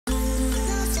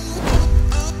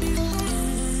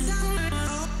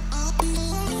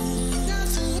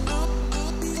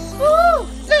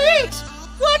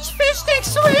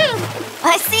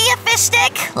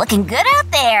Stick. Looking good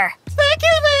out there. Thank you,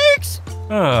 Leaks.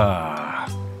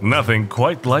 Nothing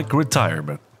quite like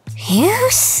retirement. You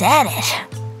said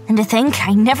it. And to think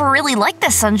I never really liked the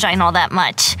sunshine all that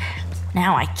much.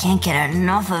 Now I can't get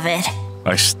enough of it.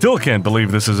 I still can't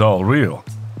believe this is all real.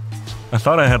 I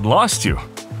thought I had lost you,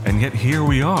 and yet here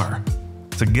we are,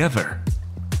 together,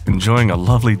 enjoying a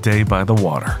lovely day by the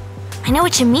water. I know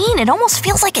what you mean. It almost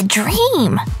feels like a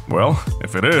dream. Well,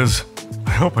 if it is,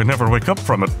 I hope I never wake up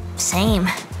from it. Same.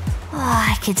 Oh,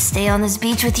 I could stay on this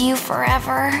beach with you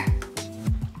forever.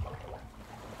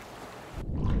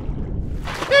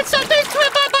 Did something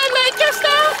slip on my leg just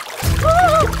now?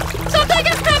 Ooh, something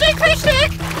is grabbing Fish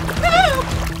Stick. Help!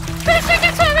 Fish Stick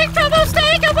is having trouble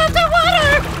staying above the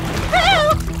water.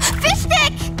 Help! Fish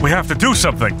Stick! We have to do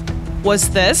something. What's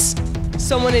this?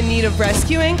 Someone in need of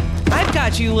rescuing? I've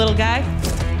got you, little guy.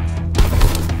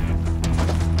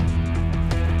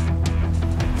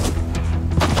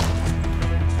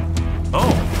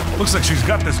 Oh, looks like she's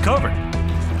got this covered.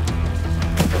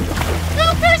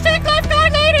 Help, Fish Stick,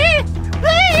 lifeguard lady!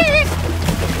 Please!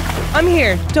 I'm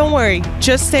here. Don't worry.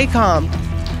 Just stay calm.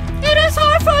 It is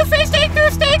hard for a Fish Stick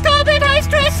to stay calm in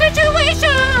high-stress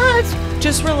situations!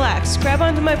 Just relax. Grab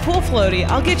onto my pool floaty.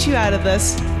 I'll get you out of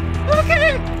this.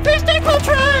 Okay, Fish Stick will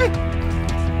try!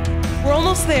 We're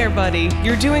almost there, buddy.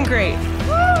 You're doing great.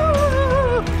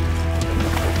 Ooh.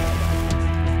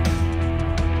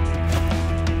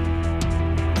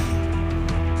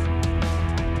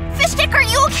 Fish Stick, are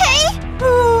you okay?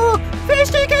 Ooh, Fish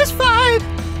Stick is fine!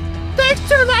 Thanks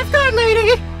to lifeguard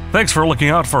lady! Thanks for looking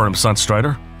out for him,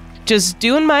 Sunstrider. Just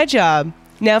doing my job.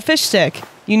 Now, Fish Stick,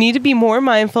 you need to be more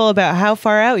mindful about how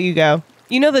far out you go.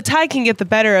 You know the tide can get the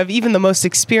better of even the most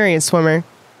experienced swimmer.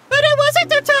 But it wasn't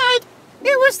the tide!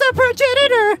 It was the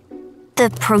progenitor! The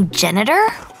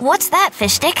progenitor? What's that,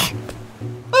 Fish Stick?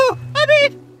 Oh, I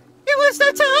mean, it was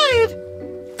the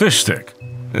tide! Fish Stick,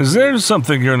 is there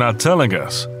something you're not telling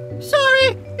us? Sorry,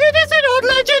 it is an old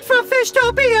legend from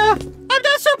Fishtopia. I'm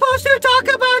not supposed to talk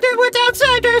about it with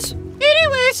outsiders.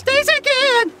 Anyways, thanks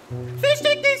again. Fish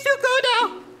Stick needs to go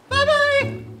now.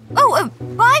 Bye-bye. Oh,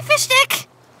 bye, Fish Stick.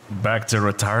 Back to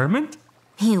retirement?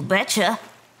 You betcha.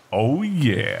 Oh,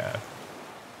 yeah.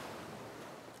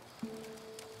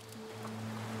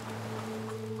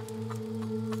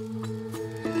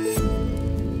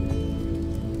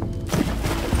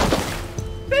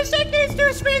 Fish Stick needs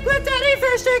to speak with Daddy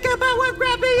Fish Stick about what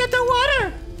grabbed me in the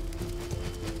water.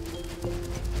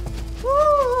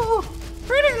 Ooh,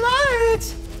 pretty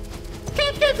lights.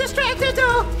 Can't get distracted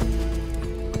though.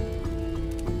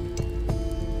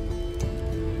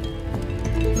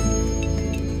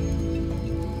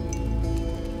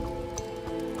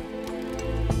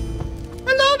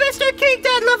 Hello, Mr. King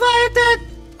Dad Leviathan.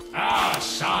 Ah,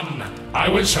 son. I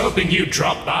was hoping you'd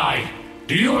drop by.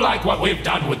 Do you like what we've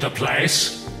done with the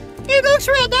place? It looks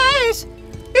real nice.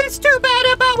 It's too bad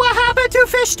about what happened to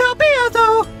Fishtopia,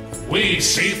 though. We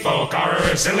sea folk are a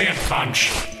resilient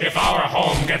bunch. If our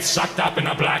home gets sucked up in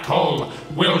a black hole,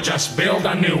 we'll just build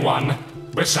a new one.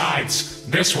 Besides,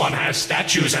 this one has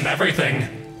statues and everything.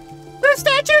 The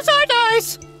statues are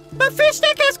nice, but Fish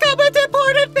Stick has come with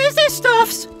important business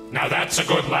stuffs. Now that's a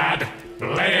good lad.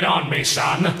 Lay it on me,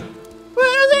 son. Well,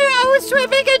 earlier I was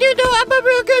swimming and you know I'm a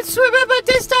real good swimmer, but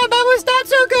this time I was not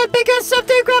so good because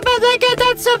something grabbed my leg and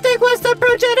that something was the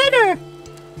progenitor.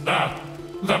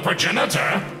 The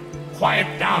progenitor?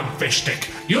 Quiet down, Fish Stick.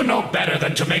 You know better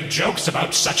than to make jokes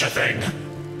about such a thing.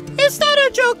 It's not a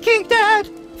joke, King Dad.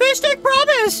 Fish Stick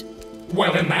promise.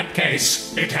 Well, in that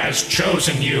case, it has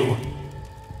chosen you.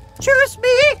 Choose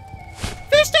me?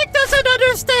 Fish Stick doesn't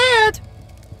understand.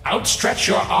 Outstretch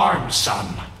your arms,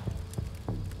 son.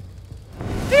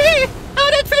 Hey,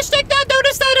 how did Fish Stick not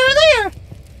notice that earlier?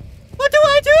 What do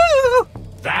I do?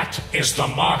 That is the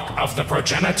mark of the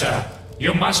progenitor.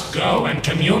 You must go and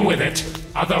commune with it.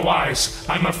 Otherwise,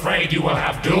 I'm afraid you will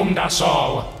have doomed us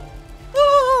all.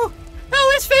 Oh,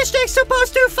 how is Fish Stick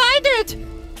supposed to find it?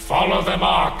 Follow the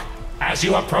mark. As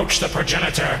you approach the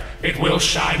progenitor, it will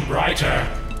shine brighter.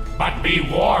 But be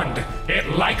warned, it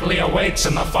likely awaits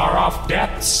in the far-off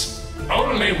depths.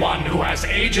 Only one who has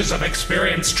ages of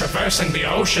experience traversing the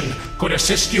ocean could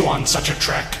assist you on such a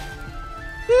trek.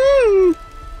 I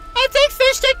think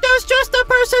Fish Stick knows just the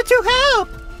person to help.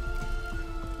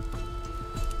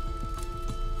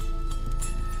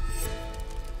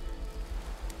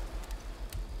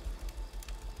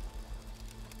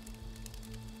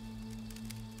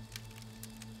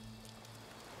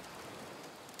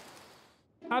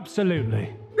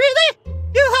 Absolutely. Really?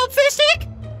 You help Fish Stick?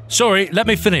 Sorry, let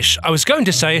me finish. I was going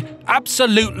to say,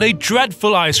 absolutely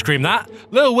dreadful ice cream that.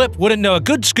 Lil Whip wouldn't know a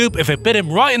good scoop if it bit him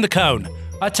right in the cone.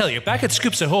 I tell you, back at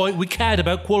Scoops Ahoy, we cared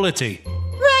about quality.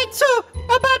 Right, so,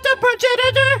 about the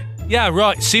progenitor? Yeah,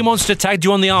 right. Sea monster tagged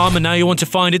you on the arm and now you want to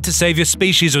find it to save your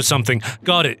species or something.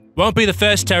 Got it. Won't be the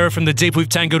first terror from the deep we've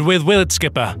tangled with, will it,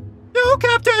 Skipper? No,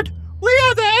 Captain. We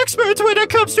are the experts when it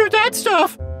comes to that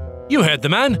stuff. You heard the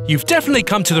man. You've definitely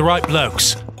come to the right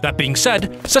blokes. That being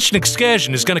said, such an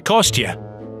excursion is going to cost you.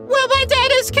 Well, my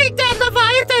dad is King Dan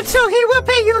Leviathan, so he will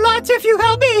pay you lots if you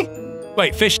help me.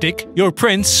 Wait, Fishstick, you're a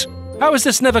prince? How has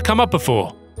this never come up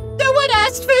before? No one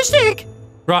asked Fishstick.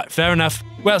 Right, fair enough.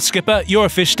 Well, Skipper, you're a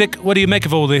Fishstick. What do you make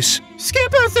of all this?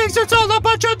 Skipper thinks it's all a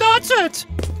bunch of nonsense.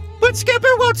 But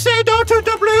Skipper won't say no to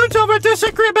doubloons over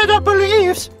disagreement of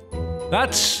beliefs.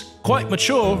 That's quite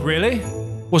mature, really.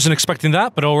 Wasn't expecting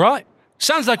that, but alright.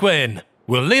 Sounds like we're in.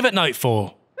 We'll leave at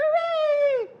nightfall.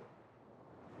 Hooray!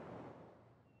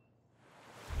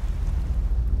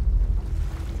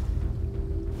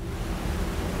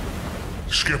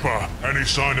 Skipper, any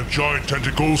sign of giant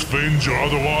tentacles, fins, or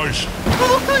otherwise?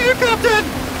 All clear, Captain.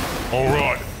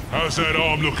 Alright, how's that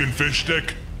arm looking,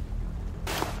 Fishstick?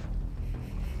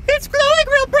 It's glowing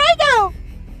real bright now.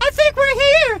 I think we're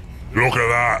here. Look at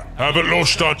that. Haven't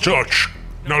lost our touch.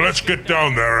 Now let's get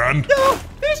down there and... No,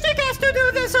 Fishstick has to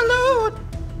do this alone.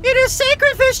 It is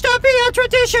sacred Fishtopia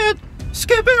tradition.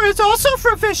 Skipper is also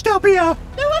from Fishtopia.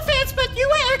 No offense, but you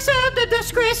were exiled in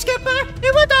disgrace, Skipper.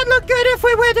 It would not look good if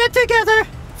we went in together.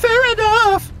 Fair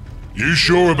enough. You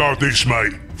sure about this,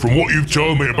 mate? From what you've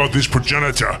told me about this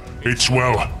progenitor, it's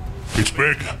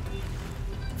big.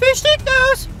 Fishstick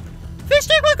knows.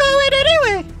 Fishstick will go in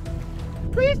anyway.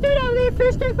 Please do not leave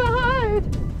Fishstick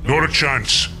behind. Not a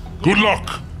chance. Good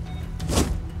luck.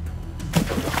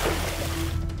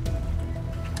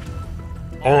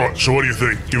 Alright, so what do you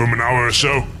think? Give him an hour or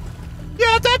so?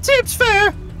 Yeah, that seems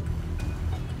fair.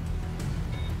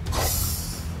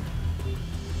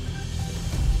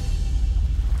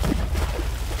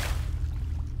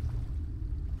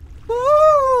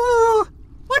 Ooh,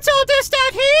 what's all this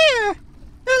down here?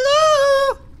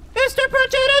 Hello, Mr.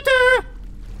 Progenitor.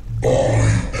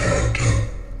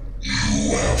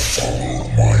 You have followed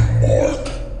my mark.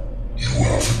 You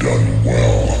have done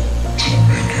well to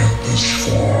make it this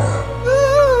far.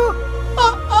 Ooh,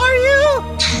 are you?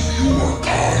 To your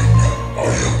kind, I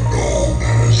am known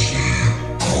as the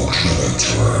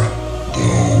Progenitor.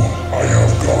 Though I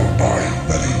have gone by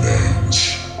many names,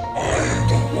 I am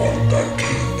the one that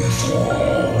came before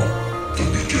all, the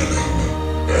beginning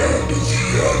and the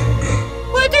end.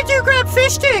 Why did you grab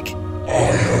Fishstick? I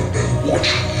have been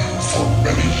watching you for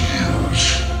many years.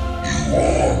 You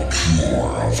are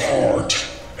pure of heart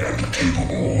and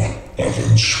capable of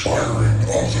inspiring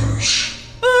others.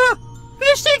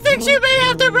 Fishstick thinks you may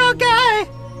have the wrong guy.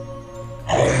 I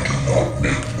do not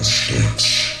make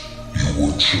mistakes. You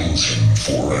were chosen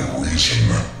for a reason.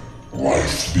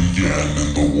 Life began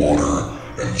in the water,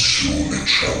 and soon it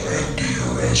shall end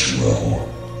here as well.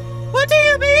 What do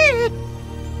you mean?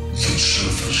 The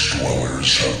surface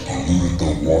dwellers have polluted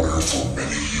the water for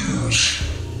many years,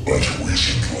 but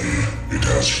recently it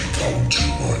has become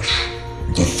too much.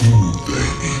 The food they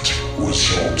eat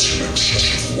results in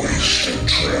excessive waste and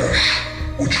trash,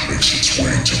 which makes its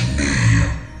way to me.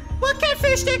 What can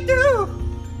Fishstick do?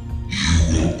 You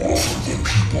will offer the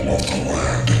people of the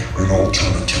land an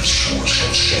alternative source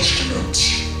of sustenance,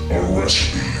 a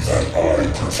recipe that I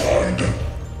provide,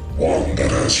 one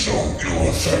that has no ill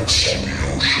effects on the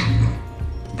ocean.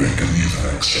 They can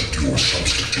either accept your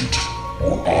substitute,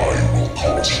 or I will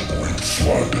cause a great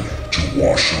flood to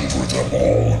wash over them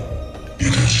all.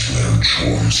 It is their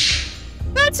choice.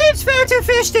 That seems fair to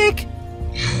Fishstick.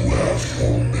 You have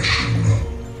your mission.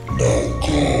 Now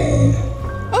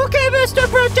go. Okay, Mr.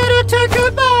 Progenitor,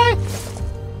 goodbye.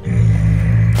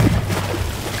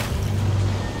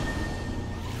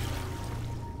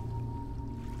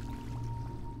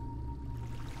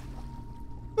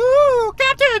 Ooh,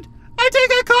 Captain, I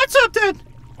think I caught something.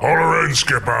 Holler in,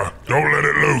 Skipper. Don't let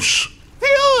it loose.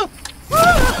 Yeah.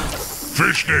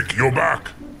 Fishstick, you're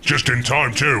back. Just in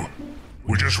time, too.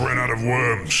 We just ran out of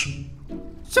worms.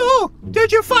 So,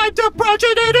 did you find the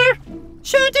Progenitor?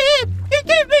 Sure did. He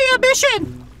gave me a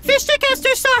mission. Fishstick has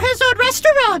to start his own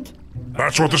restaurant.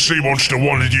 That's what the sea monster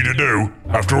wanted you to do,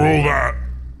 after all that.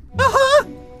 Uh-huh.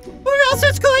 Or else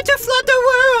it's going to flood the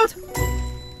world.